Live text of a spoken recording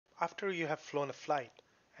After you have flown a flight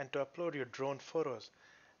and to upload your drone photos,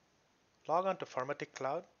 log on to Firmatek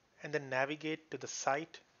Cloud and then navigate to the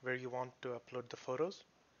site where you want to upload the photos.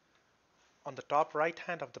 On the top right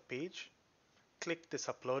hand of the page, click this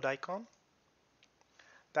upload icon.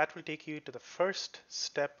 That will take you to the first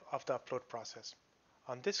step of the upload process.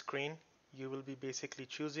 On this screen, you will be basically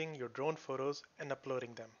choosing your drone photos and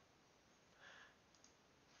uploading them.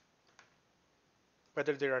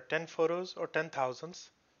 Whether there are 10 photos or 10,000,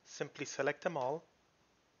 simply select them all.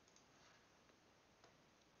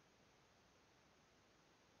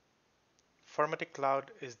 Firmatek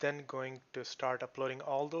Cloud is then going to start uploading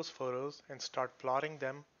all those photos and start plotting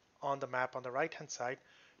them on the map on the right hand side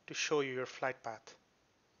to show you your flight path.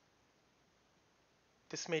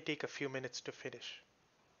 This may take a few minutes to finish.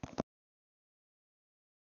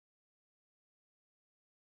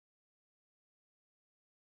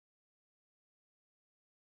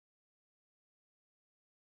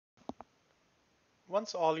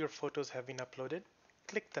 Once all your photos have been uploaded,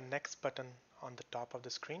 click the next button on the top of the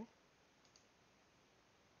screen.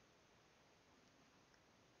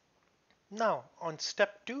 Now, on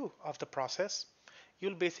step 2 of the process,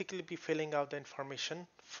 you'll basically be filling out the information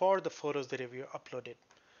for the photos that you uploaded.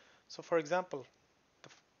 So for example,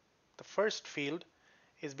 the first field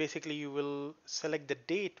is basically you will select the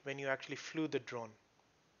date when you actually flew the drone.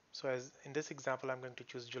 So as in this example, I'm going to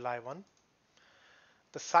choose July 1.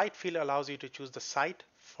 The site field allows you to choose the site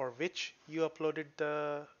for which you uploaded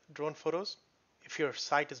the drone photos. If your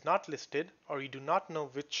site is not listed or you do not know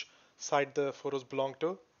which site the photos belong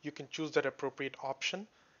to, you can choose that appropriate option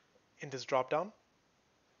in this dropdown.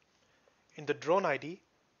 In the drone ID,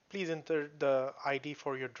 please enter the ID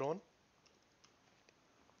for your drone.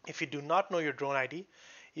 If you do not know your drone ID,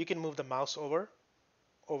 you can move the mouse over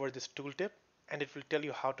this tooltip and it will tell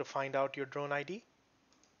you how to find out your drone ID.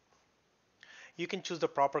 You can choose the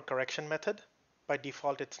proper correction method. By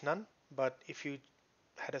default, it's none, but if you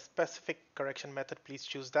had a specific correction method, please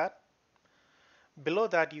choose that. Below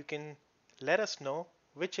that, you can let us know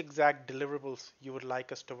which exact deliverables you would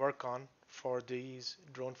like us to work on for these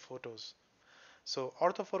drone photos. So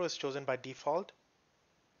orthophoto is chosen by default.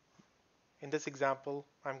 In this example,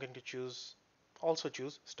 I'm going to also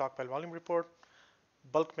choose stockpile volume report,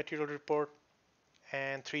 bulk material report,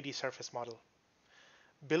 and 3D surface model.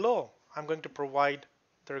 Below, I'm going to provide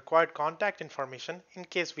the required contact information in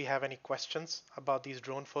case we have any questions about these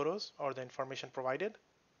drone photos or the information provided.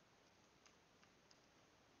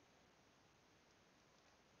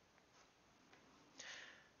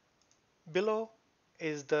 Below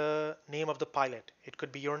is the name of the pilot. It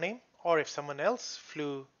could be your name, or if someone else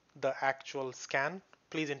flew the actual scan,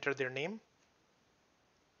 please enter their name.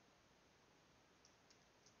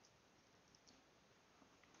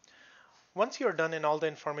 Once you're done and all the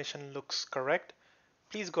information looks correct,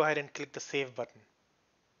 please go ahead and click the Save button.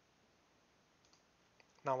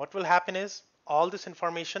 Now what will happen is all this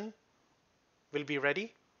information will be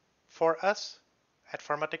ready for us at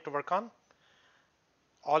Firmatek to work on.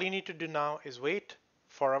 All you need to do now is wait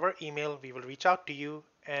for our email. We will reach out to you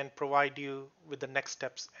and provide you with the next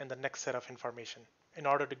steps and the next set of information in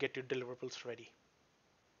order to get your deliverables ready.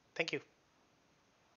 Thank you.